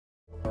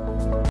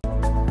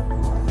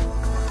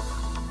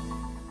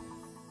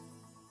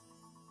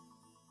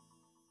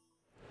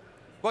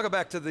Welcome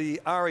back to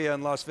the ARIA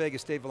in Las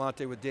Vegas. Dave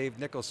Vellante with Dave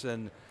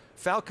Nicholson.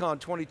 Fal.Con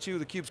 22,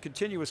 theCUBE's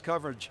continuous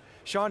coverage.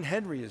 Shawn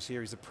Henry is here.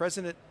 He's the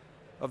president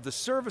of the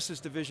services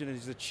division, and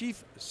he's the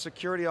chief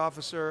security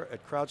officer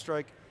at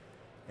CrowdStrike.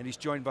 And he's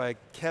joined by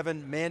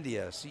Kevin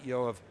Mandia,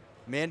 CEO of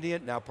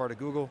Mandiant, now part of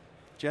Google.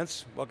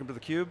 Gents, welcome to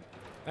theCUBE.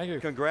 Thank you.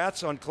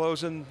 Congrats on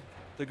closing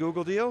the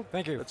Google deal.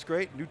 Thank you. That's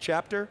great, new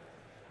chapter.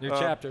 New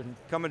chapter.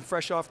 Coming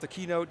fresh off the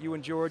keynote, you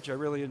and George, I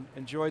really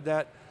enjoyed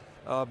that.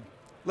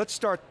 Let's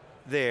start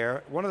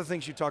there. One of the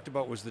things you talked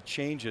about was the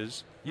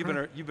changes. You've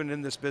been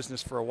in this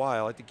business for a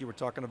while. I think you were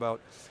talking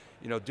about,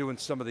 doing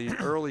some of the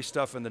early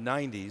stuff in the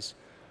 90s.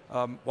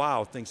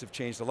 Wow, things have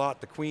changed a lot.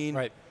 The Queen,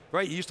 right?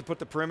 You used to put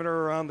the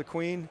perimeter around the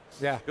Queen,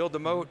 build the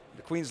moat.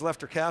 The Queen's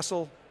left her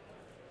castle.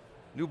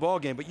 New ball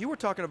game. But you were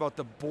talking about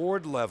the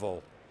board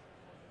level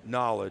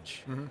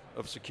knowledge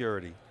of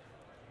security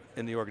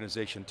in the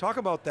organization. Talk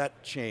about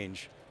that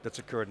change that's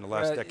occurred in the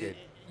last decade.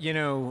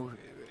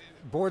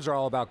 Boards are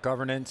all about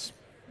governance,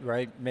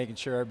 right? Making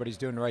sure everybody's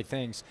doing the right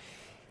things.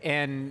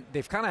 And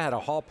they've kind of had a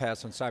hall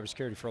pass on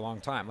cybersecurity for a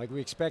long time. Like, we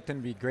expect them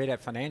to be great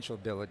at financial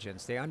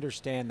diligence. They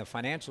understand the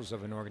financials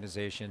of an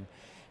organization.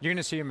 You're going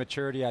to see a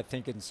maturity, I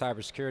think, in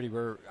cybersecurity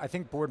where I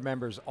think board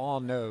members all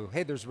know,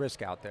 hey, there's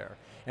risk out there.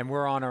 And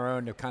we're on our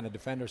own to kind of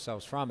defend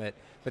ourselves from it,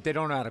 but they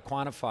don't know how to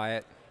quantify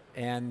it,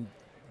 and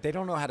they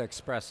don't know how to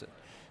express it.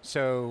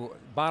 So,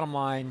 bottom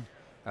line,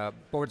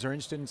 boards are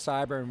interested in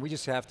cyber, and we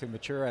just have to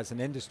mature as an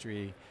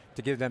industry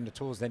to give them the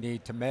tools they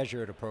need to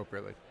measure it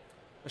appropriately.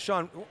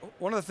 Shawn,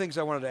 one of the things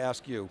I wanted to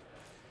ask you,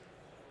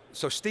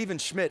 so Stephen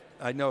Schmidt,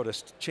 I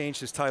noticed, changed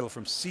his title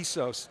from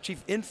CISO,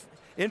 Chief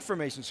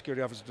Information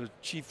Security Officer, to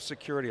Chief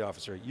Security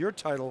Officer. Your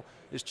title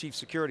is Chief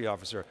Security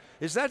Officer.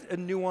 Is that a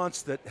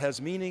nuance that has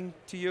meaning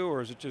to you,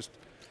 or is it just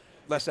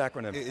less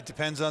acronym? It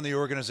depends on the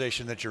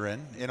organization that you're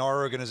in. In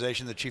our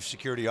organization, the Chief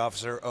Security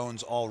Officer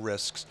owns all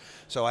risks.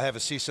 So I have a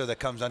CISO that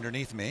comes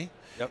underneath me,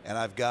 and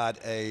I've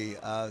got a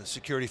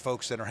security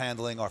folks that are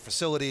handling our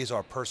facilities,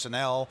 our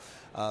personnel,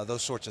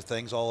 those sorts of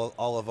things,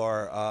 all of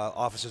our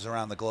offices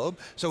around the globe.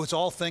 So it's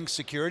all things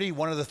security.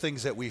 One of the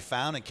things that we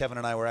found, and Kevin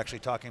and I were actually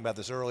talking about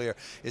this earlier,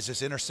 is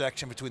this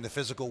intersection between the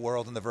physical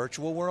world and the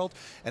virtual world.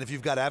 And if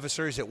you've got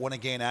adversaries that want to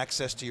gain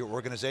access to your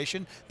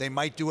organization, they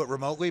might do it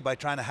remotely by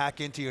trying to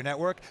hack into your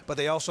network, but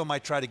they also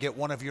might try to get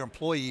one of your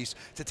employees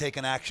to take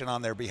an action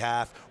on their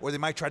behalf, or they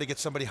might try to get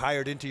somebody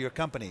hired into your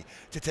company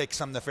to take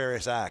some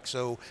nefarious act.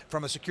 So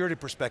from a security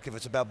perspective,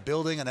 it's about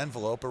building an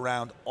envelope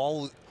around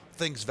all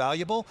things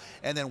valuable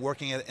and then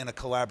working it in a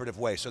collaborative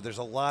way. So there's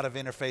a lot of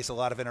interface, a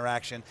lot of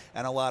interaction,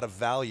 and a lot of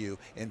value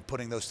in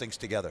putting those things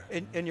together.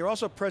 And you're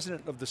also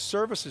president of the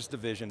services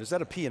division. Is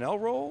that a P&L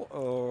role?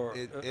 Or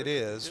it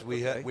is.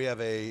 We have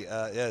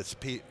a, it's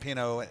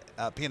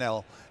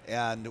P&L,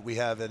 and we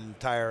have an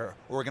entire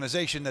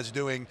organization that's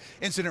doing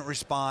incident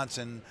response,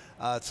 and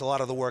it's a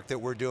lot of the work that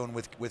we're doing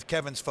with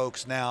Kevin's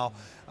folks now.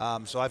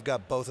 So I've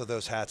got both of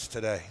those hats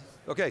today.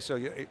 Okay, so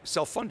you're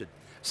self-funded,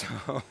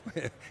 so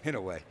in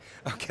a way.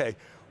 Okay,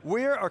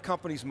 where are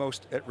companies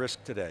most at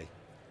risk today?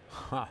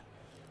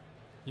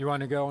 You want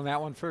to go on that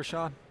one first,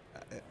 Shawn?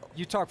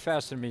 You talk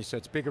faster than me, so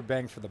it's bigger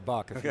bang for the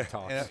buck if you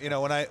talk.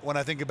 When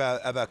I think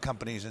about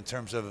companies in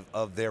terms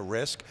of their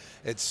risk,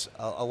 it's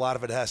a lot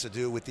of it has to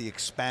do with the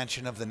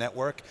expansion of the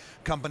network.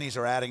 Companies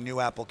are adding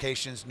new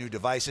applications, new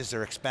devices,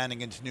 they're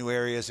expanding into new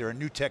areas, there are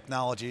new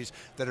technologies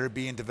that are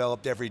being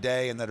developed every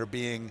day and that are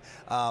being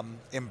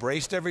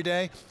embraced every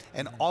day.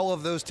 And all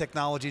of those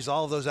technologies,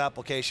 all of those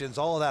applications,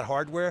 all of that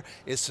hardware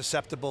is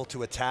susceptible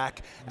to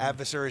attack.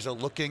 Adversaries are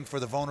looking for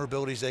the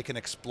vulnerabilities they can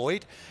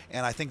exploit,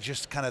 and I think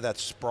just kind of that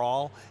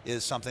sprawl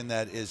is something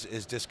that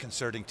is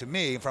disconcerting to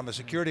me. From a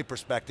security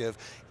perspective,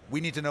 we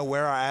need to know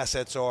where our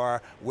assets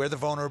are, where the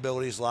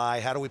vulnerabilities lie,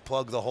 how do we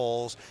plug the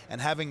holes,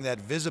 and having that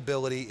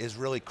visibility is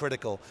really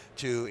critical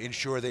to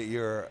ensure that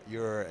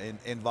you're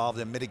involved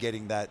in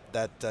mitigating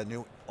that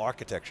new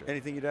architecture.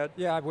 Anything you'd add?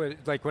 Yeah, I would,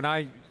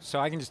 so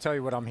I can just tell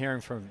you what I'm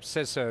hearing from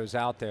CISOs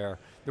out there.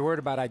 The word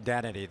about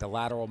identity, the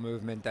lateral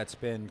movement, that's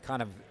been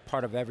kind of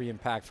part of every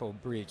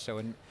impactful breach.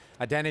 So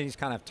identity is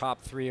kind of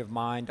top 3 of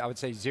mind. I would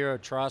say zero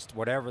trust,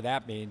 whatever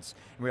that means.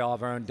 And we all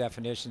have our own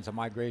definitions of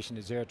migration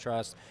to zero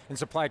trust, and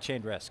supply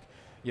chain risk.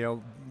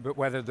 But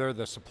whether they're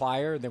the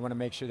supplier, they want to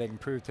make sure they can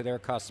prove to their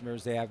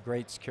customers they have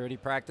great security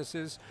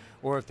practices,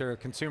 or if they're a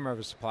consumer of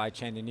a supply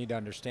chain, they need to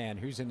understand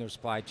who's in their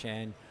supply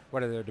chain,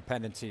 what are their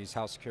dependencies,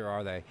 how secure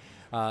are they.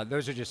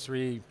 Those are just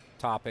 3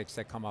 topics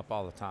that come up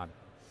all the time.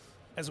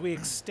 As we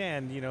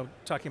extend,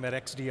 talking about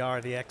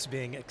XDR, the X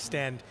being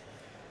extend,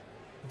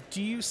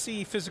 do you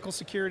see physical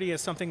security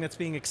as something that's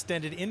being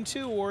extended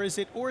into, or is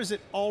it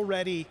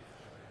already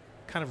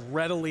kind of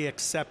readily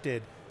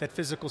accepted that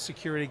physical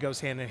security goes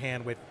hand in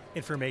hand with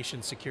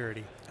information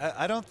security?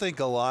 I don't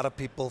think a lot of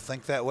people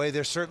think that way.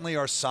 There certainly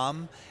are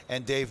some,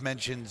 and Dave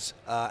mentions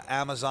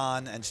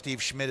Amazon and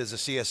Steve Schmidt as a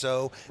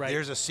CSO. Right.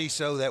 There's a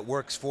CISO that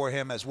works for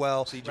him as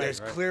well. CJ, there's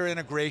right. clear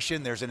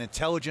integration, there's an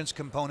intelligence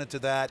component to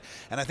that,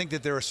 and I think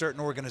that there are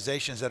certain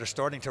organizations that are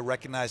starting to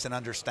recognize and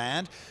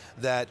understand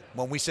that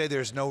when we say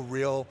there's no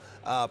real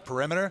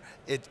perimeter,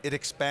 it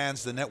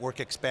expands, the network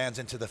expands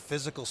into the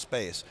physical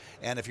space.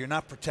 And if you're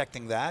not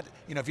protecting that,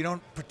 if you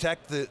don't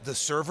protect the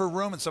server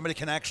room and somebody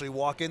can actually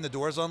walk in, the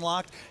door's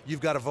unlocked, you've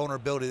got a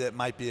vulnerability that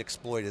might be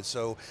exploited.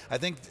 So I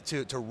think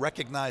to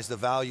recognize the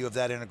value of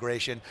that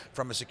integration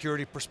from a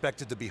security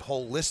perspective, to be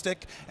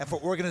holistic, and for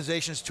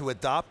organizations to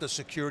adopt a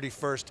security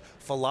first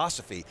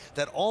philosophy,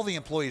 that all the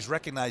employees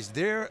recognize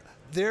they're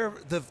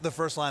the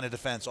first line of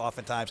defense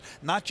oftentimes,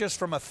 not just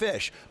from a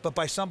phish, but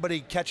by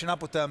somebody catching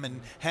up with them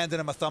and handing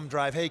them a thumb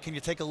drive, hey, can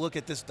you take a look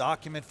at this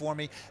document for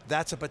me?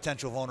 That's a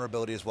potential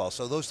vulnerability as well.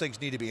 So those things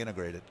need to be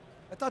integrated.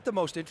 I thought the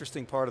most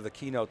interesting part of the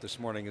keynote this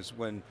morning is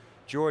when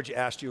George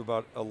asked you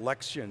about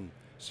election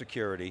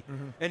security,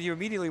 and you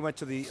immediately went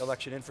to the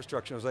election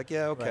infrastructure. I was like,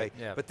 yeah, okay. Right,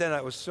 yeah. But then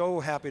I was so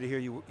happy to hear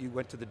you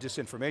went to the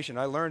disinformation.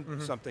 I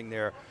learned something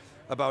there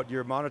about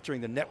your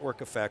monitoring the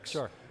network effects.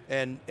 Sure.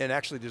 And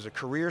actually there's a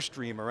career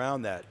stream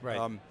around that.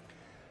 Right.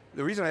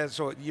 The reason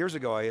so years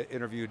ago I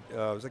interviewed, it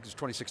was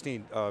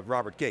 2016,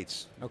 Robert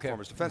Gates,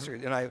 former defense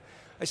secretary, and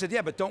I said,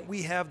 yeah, but don't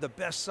we have the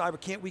best cyber,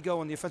 can't we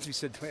go on the offensive? He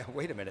said, well,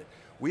 wait a minute,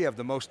 we have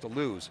the most to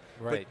lose.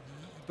 Right.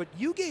 But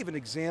you gave an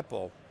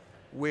example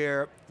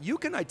where you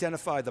can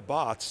identify the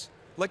bots,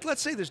 like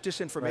let's say there's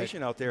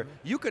disinformation out there,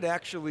 you could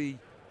actually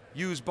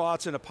use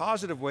bots in a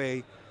positive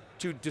way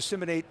to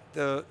disseminate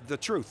the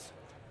truth,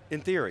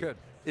 in theory. Good.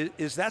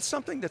 Is that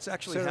something that's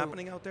actually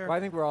happening out there? Well,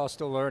 I think we're all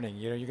still learning.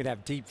 You can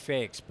have deep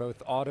fakes,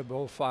 both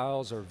audible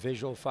files or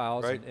visual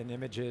files and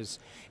images.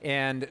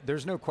 And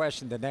there's no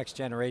question the next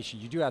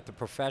generation, you do have to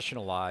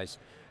professionalize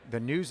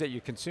the news that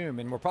you consume,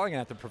 and we're probably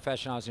going to have to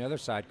professionalize on the other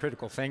side,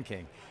 critical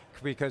thinking,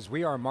 because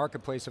we are a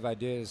marketplace of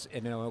ideas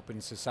in an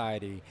open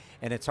society,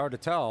 and it's hard to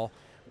tell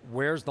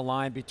where's the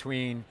line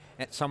between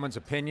someone's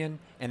opinion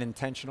and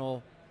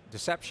intentional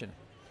deception.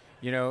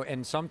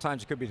 And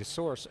sometimes it could be the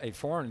source, a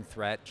foreign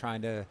threat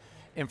trying to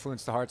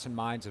influence the hearts and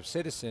minds of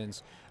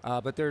citizens,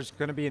 but there's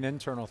going to be an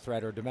internal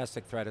threat or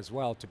domestic threat as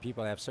well to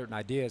people that have certain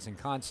ideas and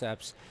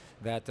concepts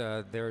that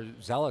they're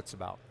zealots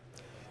about.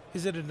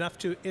 Is it enough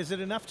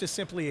to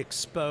simply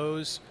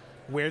expose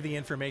where the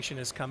information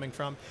is coming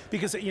from?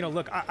 Because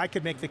look, I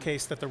could make the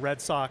case that the Red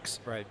Sox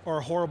are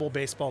a horrible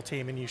baseball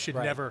team and you should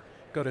never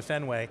go to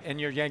Fenway. And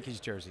your Yankees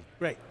jersey.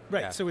 Right.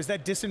 Yeah. So is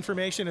that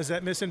disinformation? Is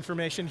that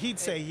misinformation? He'd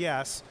say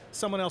yes,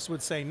 someone else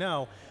would say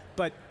no,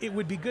 but it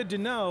would be good to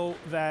know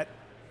that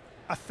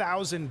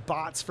 1,000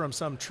 bots from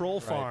some troll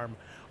farm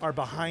are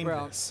behind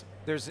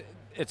this.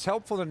 It's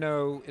helpful to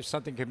know if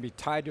something can be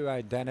tied to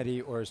identity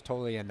or is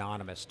totally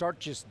anonymous. Start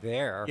just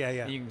there,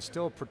 and you can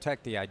still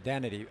protect the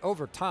identity.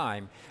 Over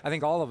time, I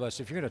think all of us,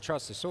 if you're going to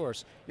trust the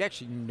source, you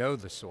actually know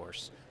the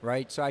source,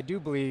 right? So I do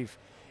believe,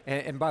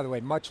 and by the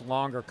way, much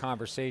longer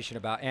conversation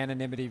about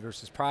anonymity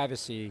versus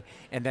privacy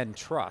and then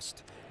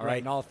trust, all right?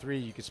 And all three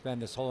you could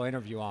spend this whole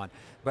interview on.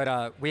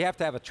 But we have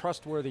to have a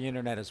trustworthy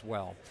internet as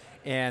well.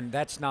 And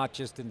that's not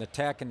just in the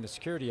tech and the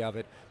security of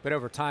it, but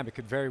over time it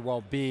could very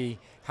well be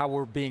how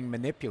we're being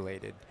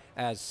manipulated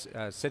as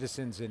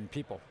citizens and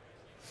people.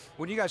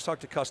 When you guys talk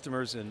to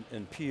customers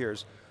and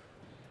peers,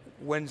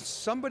 when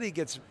somebody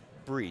gets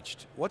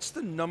breached, what's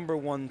the number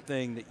one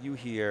thing that you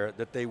hear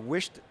that they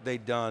wished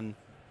they'd done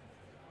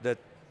that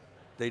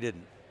they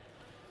didn't?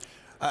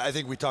 I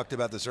think we talked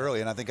about this earlier,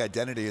 and I think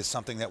identity is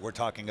something that we're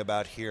talking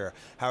about here.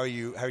 How are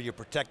you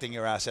protecting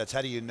your assets?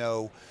 How do you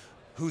know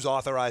who's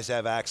authorized to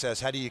have access?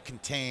 How do you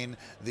contain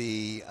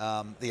the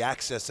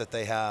access that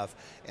they have?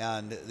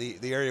 And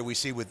the area we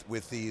see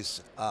with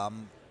these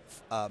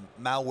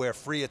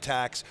malware-free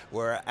attacks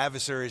where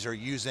adversaries are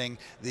using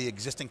the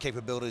existing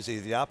capabilities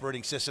of the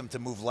operating system to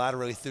move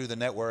laterally through the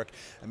network.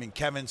 I mean,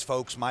 Kevin's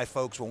folks, my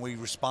folks, when we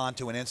respond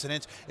to an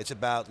incident, it's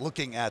about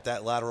looking at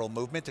that lateral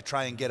movement to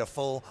try and get a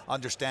full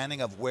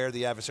understanding of where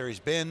the adversary's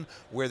been,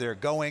 where they're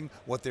going,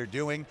 what they're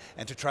doing,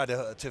 and to try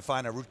to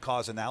find a root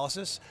cause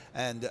analysis.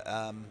 And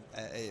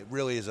it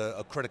really is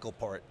a critical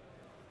part.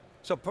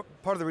 So part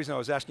of the reason I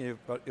was asking you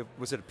about,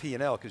 was it a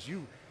P&L, because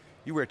you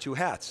wear two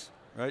hats.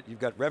 Right, you've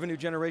got revenue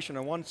generation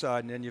on one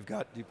side, and then you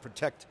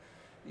protect,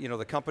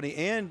 the company,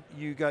 and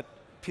you got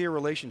peer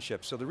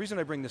relationships. So the reason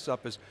I bring this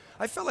up is,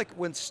 I felt like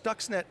when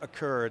Stuxnet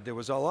occurred, there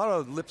was a lot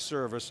of lip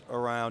service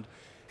around,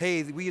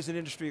 hey, we as an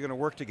industry are going to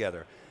work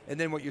together. And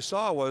then what you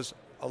saw was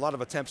a lot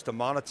of attempts to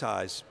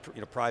monetize,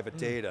 private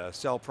data,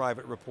 sell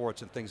private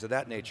reports and things of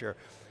that nature.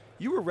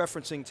 You were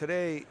referencing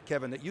today,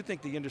 Kevin, that you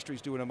think the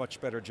industry's doing a much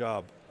better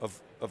job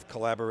of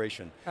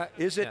collaboration.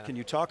 Is it? Can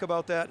you talk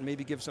about that and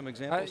maybe give some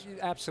examples?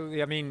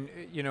 Absolutely. I mean,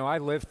 I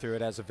lived through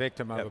it as a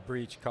victim of a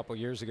breach a couple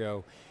years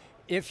ago.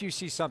 If you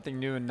see something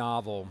new and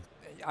novel,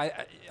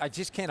 I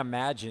just can't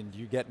imagine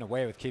you getting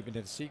away with keeping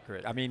it a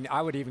secret. I mean,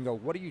 I would even go,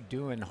 what are you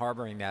doing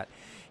harboring that?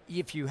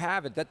 If you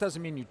have it, that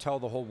doesn't mean you tell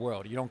the whole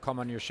world. You don't come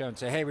on your show and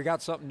say, hey, we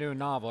got something new and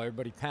novel,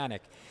 everybody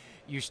panic.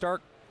 You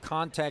start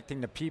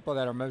contacting the people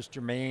that are most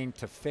germane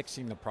to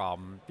fixing the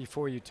problem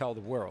before you tell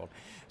the world.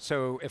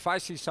 So if I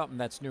see something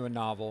that's new and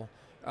novel,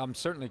 I'm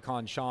certainly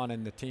calling Shawn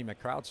and the team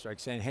at CrowdStrike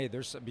saying, hey,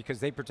 because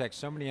they protect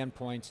so many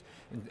endpoints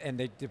and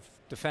they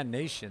defend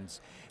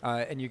nations,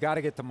 and you got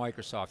to get to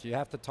Microsoft, you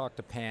have to talk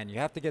to PAN, you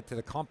have to get to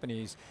the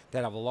companies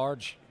that have a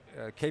large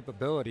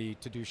capability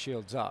to do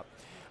shields up.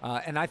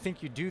 And I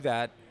think you do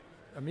that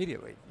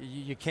immediately.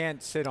 You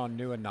can't sit on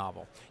new and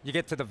novel. You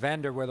get to the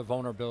vendor where the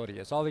vulnerability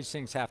is. All these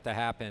things have to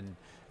happen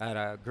at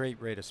a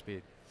great rate of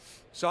speed.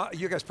 So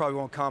you guys probably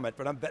won't comment,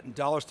 but I'm betting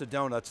dollars to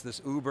donuts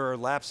this Uber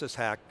lapsus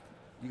hack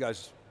you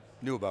guys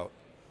knew about.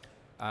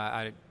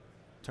 I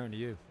turn to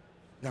you.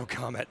 No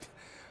comment.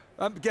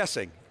 I'm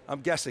guessing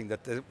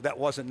that that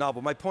wasn't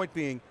novel. My point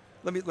being,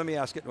 let me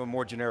ask it in a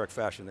more generic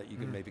fashion that you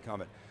can maybe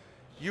comment.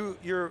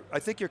 I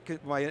think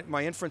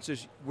my inference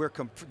is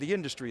the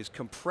industry is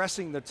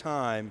compressing the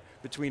time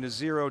between a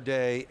 0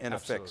 day and a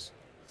fix.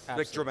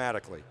 Like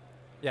dramatically.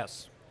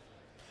 Yes.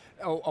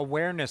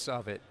 Awareness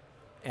of it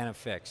and a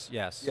fix,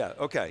 yes. Yeah,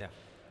 okay. Yeah.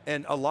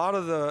 And a lot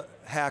of the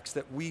hacks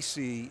that we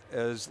see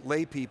as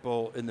lay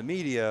people in the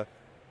media,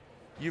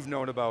 you've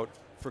known about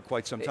for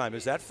quite some time.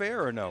 Is that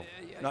fair or no?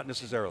 Not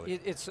necessarily.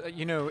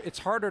 It's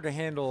harder to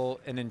handle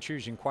an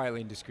intrusion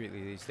quietly and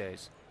discreetly these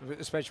days,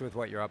 especially with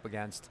what you're up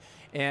against.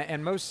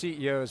 And most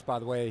CEOs, by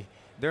the way,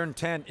 their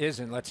intent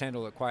isn't let's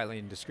handle it quietly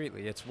and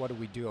discreetly. It's what do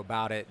we do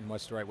about it and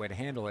what's the right way to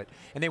handle it.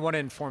 And they want to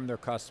inform their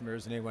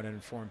customers and they want to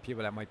inform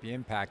people that might be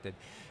impacted.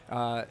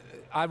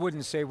 I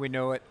wouldn't say we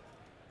know it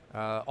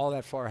all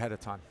that far ahead of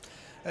time.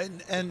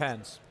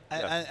 Depends.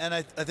 And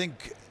I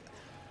think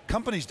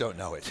companies don't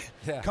know it.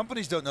 Yeah.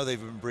 Companies don't know they've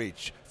been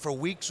breached for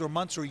weeks or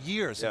months or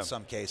years in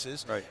some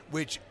cases,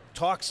 which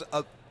talks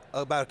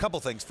about a couple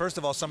things. First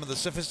of all, some of the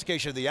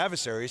sophistication of the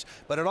adversaries,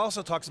 but it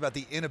also talks about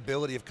the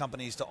inability of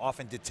companies to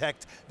often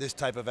detect this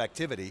type of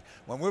activity.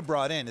 When we're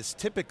brought in, it's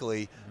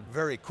typically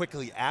very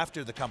quickly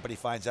after the company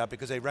finds out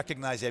because they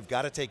recognize they've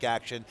got to take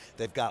action,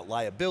 they've got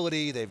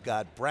liability, they've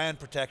got brand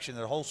protection,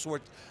 there are a whole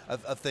sort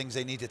of things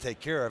they need to take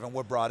care of, and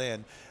we're brought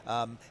in.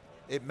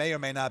 It may or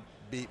may not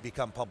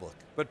become public.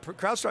 But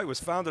CrowdStrike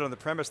was founded on the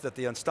premise that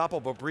the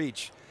unstoppable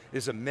breach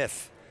is a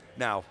myth.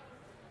 Now,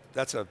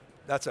 that's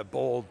a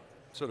bold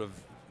sort of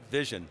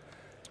vision.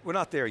 We're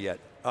not there yet,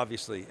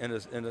 obviously, and a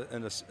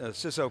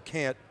CISO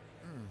can't,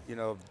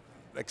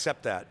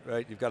 accept that,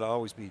 right? You've got to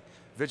always be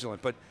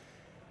vigilant. But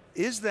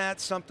is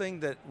that something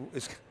that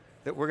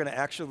we're going to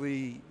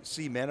actually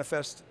see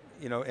manifest,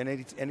 in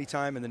any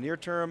time in the near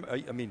term?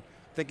 I mean,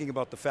 thinking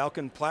about the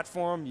Fal.Con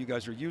platform, you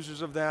guys are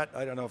users of that.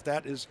 I don't know if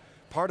that is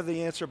part of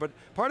the answer, but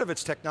part of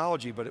it's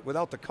technology, but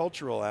without the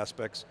cultural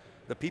aspects,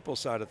 the people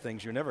side of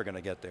things, you're never going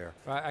to get there.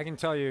 I can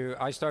tell you,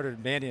 I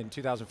started Mandia in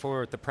 2004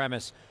 with the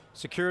premise,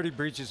 security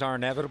breaches are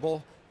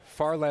inevitable,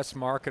 far less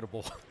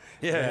marketable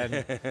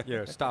than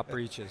stop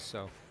breaches.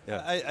 So.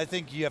 Yeah. I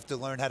think you have to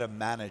learn how to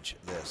manage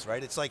this,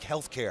 right? It's like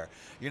healthcare.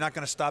 You're not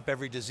going to stop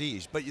every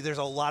disease, but there's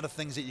a lot of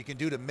things that you can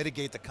do to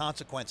mitigate the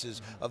consequences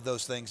of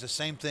those things. The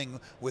same thing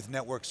with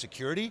network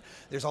security.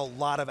 There's a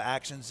lot of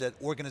actions that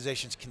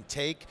organizations can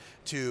take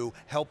to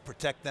help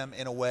protect them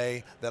in a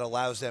way that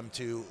allows them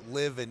to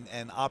live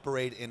and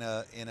operate in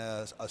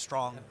a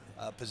strong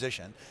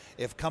position.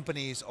 If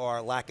companies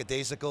are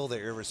lackadaisical,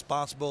 they're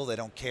irresponsible, they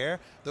don't care,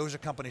 those are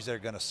companies that are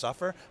going to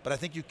suffer. But I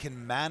think you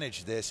can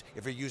manage this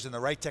if you're using the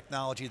right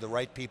technology, the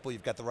right people,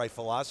 you've got the right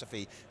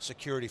philosophy,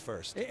 security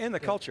first. And the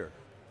culture.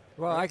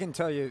 Well, I can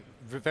tell you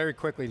very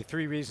quickly the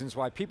 3 reasons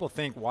why people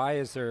think, why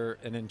is there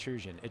an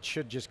intrusion? It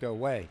should just go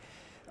away.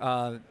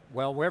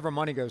 Well, wherever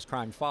money goes,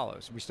 crime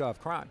follows. We still have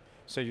crime.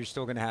 So you're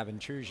still going to have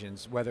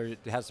intrusions, whether it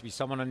has to be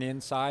someone on the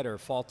inside or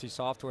faulty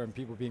software and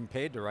people being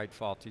paid to write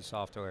faulty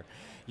software.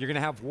 You're going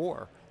to have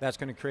war. That's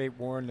going to create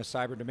war in the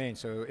cyber domain.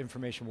 So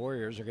information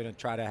warriors are going to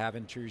try to have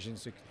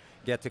intrusions to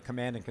get to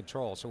command and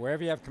control. So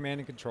wherever you have command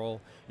and control,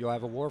 you'll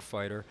have a war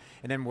fighter.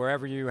 And then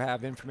wherever you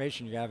have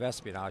information, you have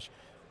espionage.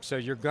 So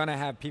you're going to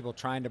have people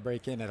trying to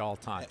break in at all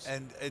times.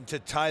 And to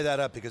tie that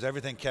up, because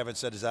everything Kevin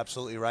said is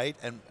absolutely right,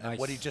 and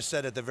what he just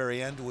said at the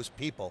very end was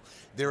people.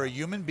 There are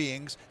human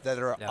beings that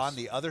are on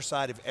the other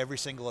side of every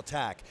single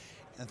attack.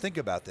 And think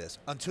about this,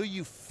 until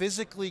you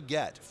physically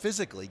get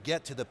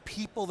to the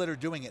people that are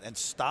doing it and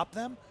stop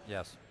them,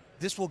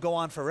 this will go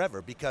on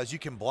forever because you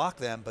can block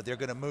them, but they're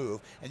going to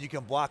move, and you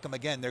can block them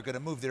again, they're going to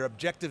move. Their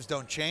objectives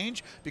don't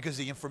change because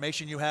the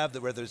information you have,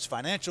 whether it's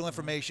financial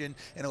information,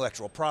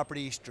 intellectual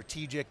property,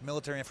 strategic,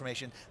 military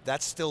information,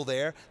 that's still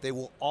there. They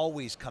will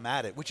always come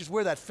at it, which is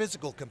where that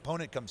physical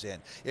component comes in.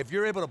 If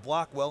you're able to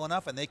block well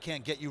enough and they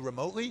can't get you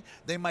remotely,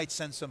 they might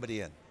send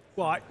somebody in.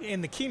 Well,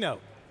 in the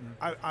keynote,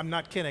 I'm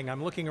not kidding,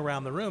 I'm looking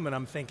around the room and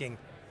I'm thinking,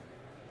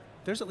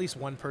 there's at least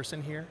one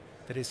person here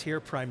that is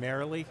here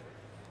primarily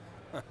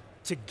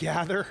to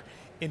gather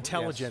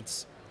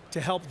intelligence to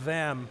help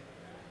them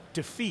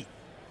defeat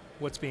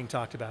what's being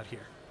talked about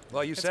here.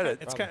 Well, you said it.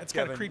 It's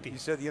kind of creepy. You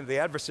said the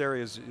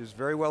adversary is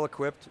very well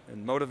equipped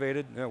and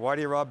motivated. Why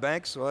do you rob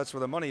banks? Well, that's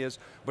where the money is.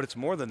 But it's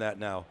more than that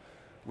now.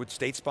 With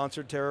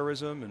state-sponsored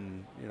terrorism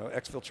and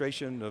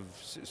exfiltration of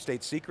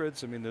state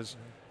secrets, I mean, it's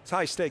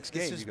high stakes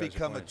game. This has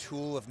become a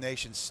tool of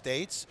nation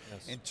states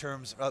in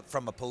terms of,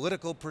 from a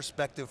political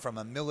perspective, from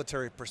a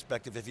military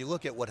perspective. If you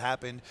look at what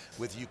happened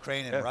with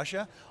Ukraine and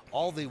Russia,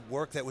 all the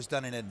work that was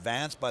done in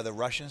advance by the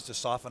Russians to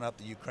soften up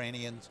the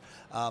Ukrainians,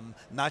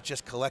 not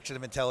just collection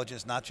of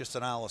intelligence, not just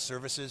denial of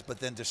services, but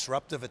then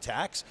disruptive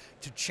attacks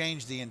to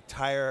change the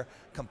entire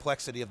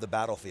complexity of the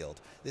battlefield.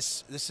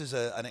 This is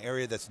an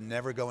area that's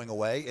never going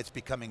away. It's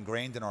become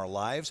ingrained in our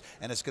lives,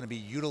 and it's going to be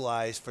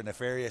utilized for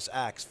nefarious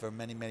acts for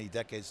many, many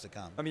decades to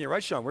come. I mean, you're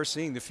right, Shawn. We're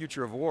seeing the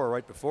future of war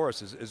right before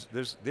us.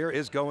 There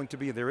is a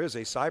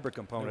cyber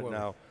component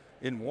now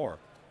in war.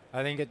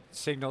 I think it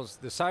signals,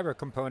 the cyber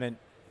component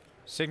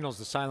signals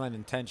the silent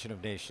intention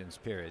of nations,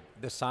 period.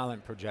 The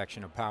silent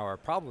projection of power,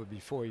 probably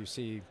before you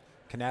see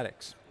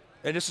kinetics.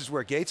 And this is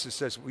where Gates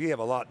says we have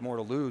a lot more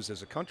to lose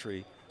as a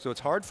country, so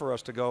it's hard for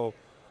us to go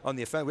on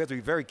the offense. We have to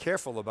be very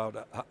careful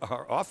about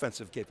our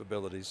offensive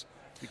capabilities.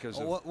 Because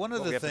one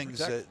of the things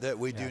that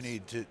we do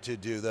need to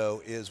do,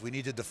 though, is we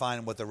need to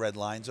define what the red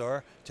lines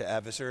are to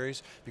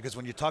adversaries, because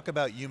when you talk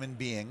about human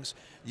beings,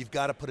 you've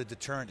got to put a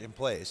deterrent in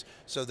place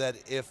so that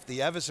if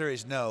the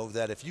adversaries know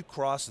that if you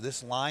cross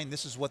this line,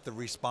 this is what the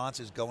response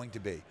is going to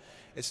be.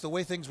 It's the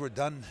way things were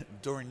done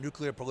during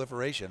nuclear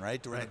proliferation,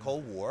 right? During the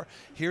Cold War.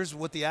 Here's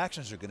what the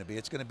actions are going to be.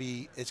 It's going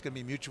to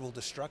be mutual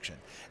destruction,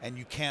 and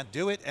you can't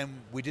do it. And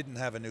we didn't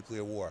have a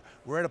nuclear war.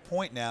 We're at a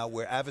point now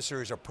where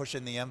adversaries are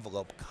pushing the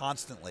envelope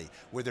constantly,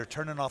 where they're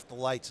turning off the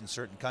lights in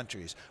certain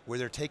countries, where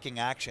they're taking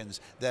actions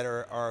that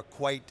are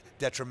quite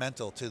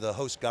detrimental to the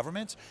host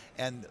governments,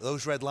 and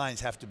those red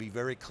lines have to be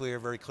very clear,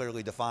 very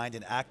clearly defined,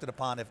 and acted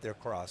upon if they're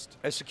crossed.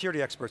 As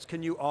security experts,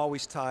 can you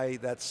always tie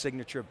that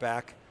signature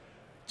back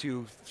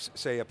to,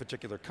 say, a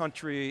particular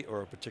country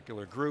or a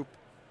particular group?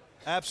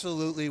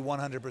 Absolutely,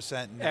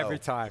 100% no. Every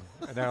time,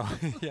 no,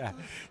 yeah,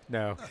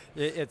 no.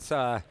 It's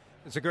a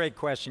great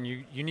question.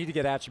 You need to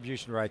get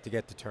attribution right to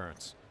get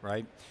deterrence,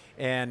 right?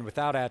 And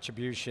without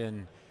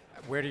attribution,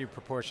 where do you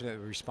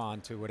proportionately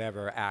respond to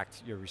whatever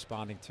act you're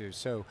responding to?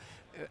 So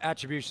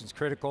attribution is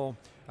critical.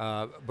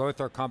 Both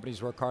our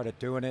companies work hard at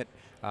doing it,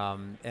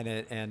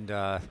 and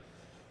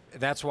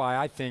that's why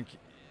I think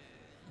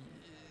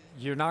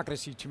you're not going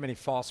to see too many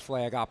false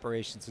flag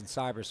operations in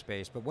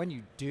cyberspace, but when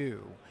you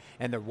do,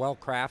 and they're well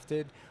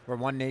crafted, where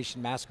one nation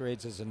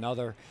masquerades as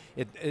another,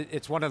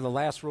 it's one of the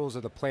last rules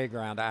of the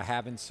playground I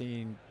haven't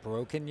seen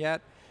broken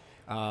yet,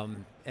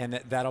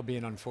 and that'll be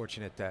an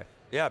unfortunate day.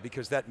 Yeah,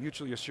 because that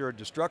mutually assured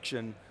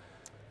destruction,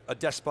 a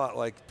despot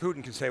like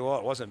Putin can say, well,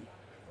 it wasn't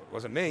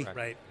me.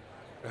 Right.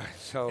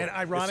 So and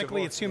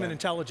ironically, it's human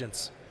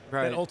intelligence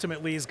that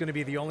ultimately is going to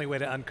be the only way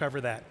to uncover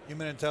that.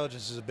 Human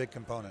intelligence is a big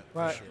component,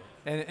 for sure.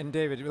 And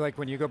David, like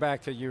when you go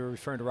back to, you were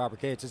referring to Robert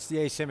Gates, it's the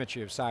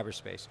asymmetry of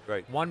cyberspace.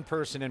 Right. One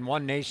person in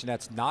one nation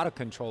that's not a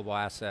controllable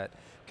asset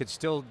could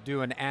still do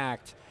an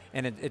act,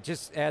 and it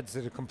just adds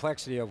to the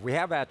complexity of, we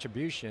have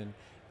attribution,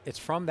 it's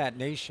from that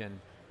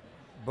nation,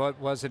 but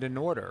was it in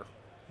order?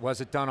 Was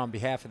it done on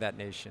behalf of that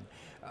nation?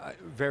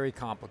 Very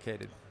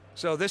complicated.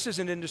 So this is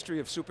an industry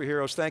of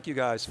superheroes. Thank you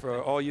guys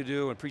for all you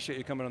do, and appreciate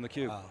you coming on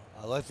theCUBE.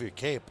 I love your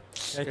cape.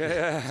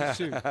 Thank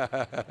you.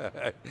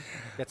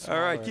 All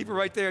right, keep it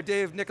right there.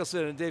 Dave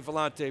Nicholson and Dave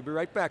Vellante. Be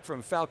right back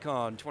from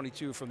Fal.Con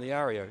 22 from the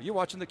ARIA. You're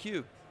watching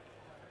theCUBE.